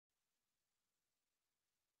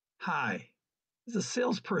Hi, as a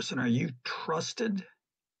salesperson, are you trusted?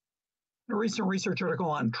 In a recent research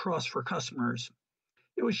article on trust for customers,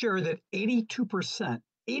 it was shared that 82%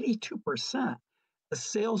 of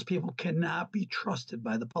salespeople cannot be trusted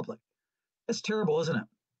by the public. That's terrible, isn't it?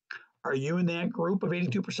 Are you in that group of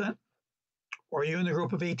 82%? Or are you in the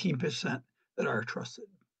group of 18% that are trusted?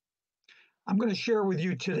 I'm going to share with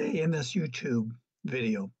you today in this YouTube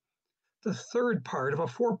video the third part of a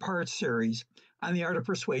four-part series on the art of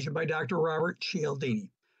persuasion by Dr. Robert Cialdini,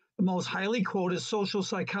 the most highly quoted social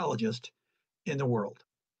psychologist in the world.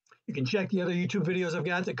 You can check the other YouTube videos I've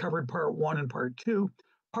got that covered part 1 and part 2.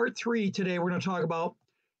 Part 3 today, we're going to talk about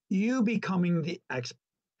you becoming the expert,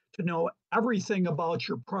 to know everything about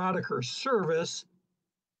your product or service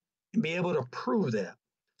and be able to prove that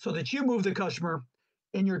so that you move the customer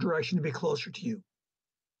in your direction to be closer to you.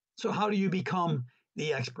 So how do you become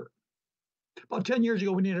the expert? About 10 years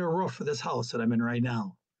ago, we needed a roof for this house that I'm in right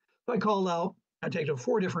now. So I called out, I contacted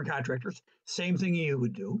 4 different contractors, same thing you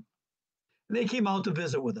would do. And they came out to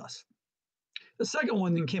visit with us. The second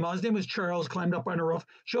one that came out, his name was Charles, climbed up on the roof,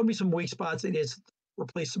 showed me some weak spots. They just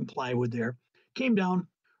replaced some plywood there. Came down,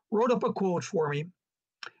 wrote up a quote for me.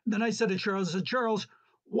 Then I said to Charles,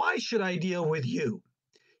 why should I deal with you?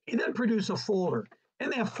 He then produced a folder. In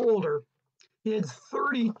that folder, he had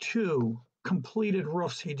 32 completed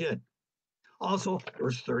roofs he did. Also, there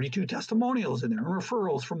was 32 testimonials in there and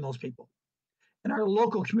referrals from those people. In our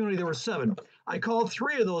local community, there were 7. I called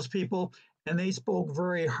 3 of those people, and they spoke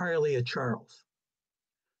very highly of Charles.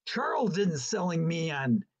 Charles didn't selling me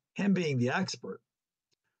on him being the expert.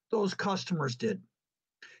 Those customers did.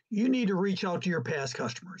 You need to reach out to your past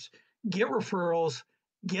customers, get referrals,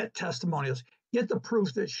 get testimonials, get the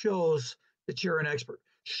proof that shows that you're an expert.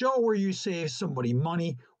 Show where you save somebody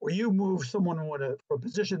money, or you move someone from a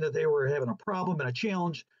position that they were having a problem and a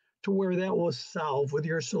challenge to where that was solved with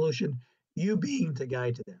your solution, you being the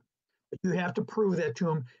guide to them. But you have to prove that to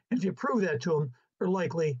them. And if you prove that to them, they're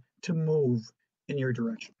likely to move in your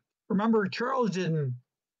direction. Remember, Charles didn't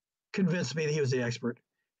convince me that he was the expert.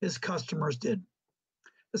 His customers did.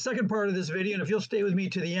 The second part of this video, and if you'll stay with me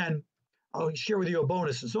to the end, I'll share with you a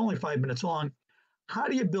bonus. It's only 5 minutes long. How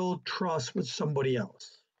do you build trust with somebody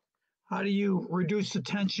else? How do you reduce the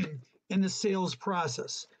tension in the sales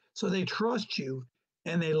process so they trust you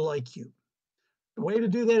and they like you? The way to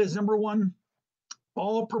do that is, number 1,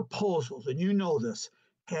 all proposals, and you know this,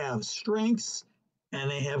 have strengths and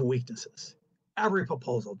they have weaknesses. Every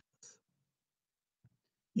proposal does.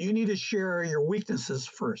 You need to share your weaknesses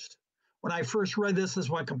first. When I first read this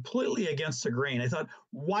went completely against the grain. I thought,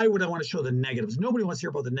 why would I want to show the negatives? Nobody wants to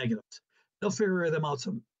hear about the negatives. They'll figure them out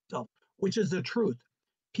themselves, which is the truth.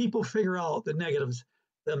 People figure out the negatives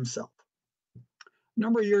themselves. A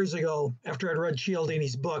number of years ago, after I'd read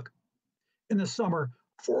Cialdini's book, in the summer,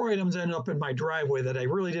 4 items ended up in my driveway that I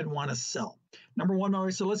really didn't want to sell. Number 1, I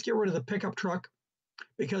said, let's get rid of the pickup truck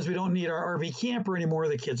because we don't need our RV camper anymore.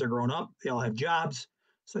 The kids are grown up. They all have jobs.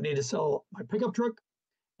 So I need to sell my pickup truck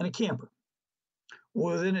and a camper.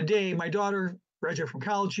 Within a day, my daughter graduated from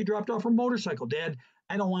college. She dropped off her motorcycle. Dad,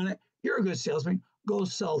 I don't want it. You're a good salesman. Go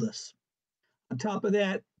sell this. On top of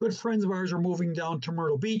that, good friends of ours are moving down to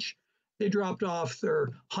Myrtle Beach. They dropped off their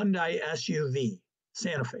Hyundai SUV,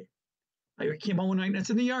 Santa Fe. I came home one night and it's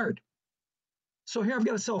in the yard. So here I've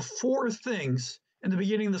got to sell 4 things in the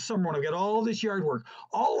beginning of the summer when I've got all this yard work.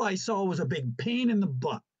 All I saw was a big pain in the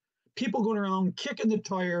butt. People going around, kicking the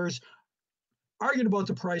tires, arguing about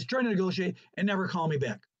the price, trying to negotiate, and never call me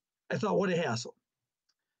back. I thought, what a hassle.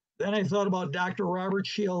 Then I thought about Dr. Robert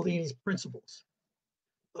Cialdini's principles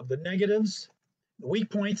of the negatives, the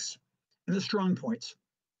weak points, and the strong points.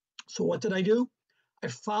 So what did I do? I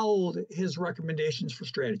followed his recommendations for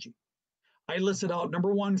strategy. I listed out,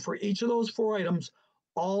 number 1, for each of those 4 items,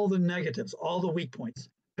 all the negatives, all the weak points.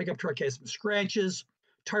 Pickup truck has some scratches.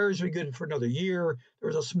 Tires were good for another year. There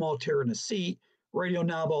was a small tear in the seat. Radio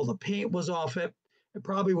knob, all the paint was off it. It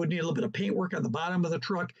probably would need a little bit of paint work on the bottom of the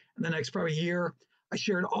truck in the next probably year. I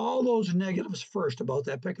shared all those negatives first about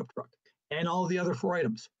that pickup truck and all the other 4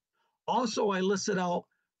 items. Also, I listed out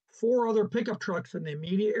 4 other pickup trucks in the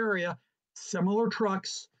immediate area, similar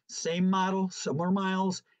trucks, same model, similar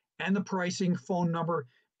miles, and the pricing, phone number,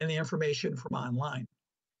 and the information from online.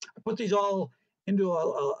 I put these all into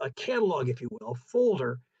a catalog, if you will,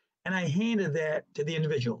 folder, and I handed that to the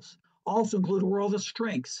individuals. Also included were all the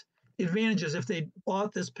strengths, the advantages if they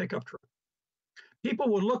bought this pickup truck. People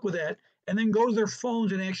would look with that and then go to their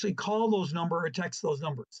phones and actually call those numbers or text those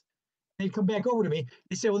numbers. And they'd come back over to me.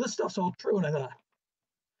 They say, well, this stuff's all true. And I thought,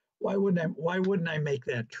 why wouldn't I make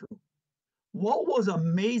that true? What was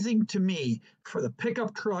amazing to me for the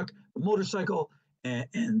pickup truck, the motorcycle,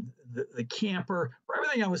 and the camper, for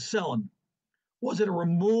everything I was selling, was it to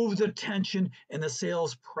remove the tension in the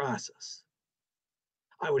sales process.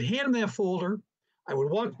 I would hand them that folder. I would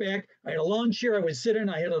walk back. I had a lawn chair. I would sit in.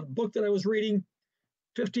 I had a book that I was reading.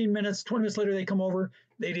 15 minutes, 20 minutes later, they come over.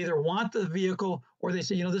 They'd either want the vehicle or they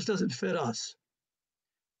say, this doesn't fit us.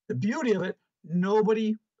 The beauty of it,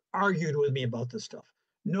 nobody argued with me about this stuff.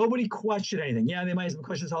 Nobody questioned anything. Yeah, they might have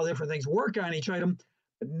questions how different things work on each item,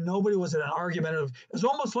 but nobody was in an argumentative. It was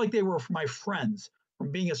almost like they were my friends,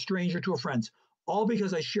 from being a stranger to a friend, all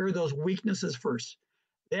because I shared those weaknesses first.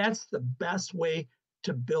 That's the best way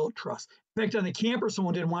to build trust. In fact, on the camper,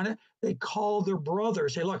 someone didn't want it. They called their brother,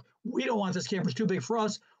 say, look, we don't want this camper. It's too big for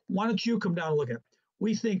us. Why don't you come down and look at it?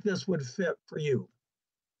 We think this would fit for you.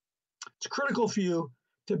 It's critical for you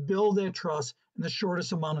to build that trust in the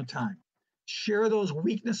shortest amount of time. Share those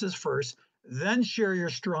weaknesses first, then share your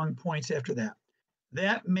strong points after that.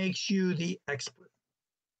 That makes you the expert.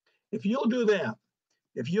 If you'll do that,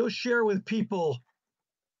 if you'll share with people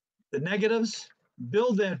the negatives,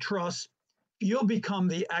 build that trust, you'll become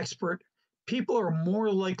the expert. People are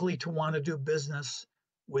more likely to want to do business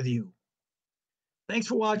with you. Thanks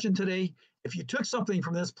for watching today. If you took something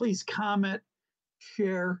from this, please comment,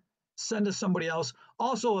 share, send to somebody else.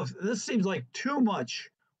 Also, if this seems like too much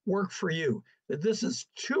work for you, that this is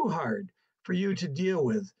too hard for you to deal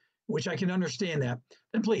with, which I can understand that,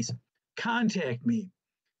 then please contact me.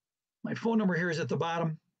 My phone number here is at the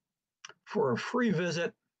bottom for a free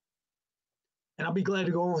visit. And I'll be glad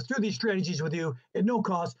to go through these strategies with you at no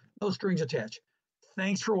cost, no strings attached.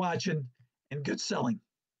 Thanks for watching and good selling.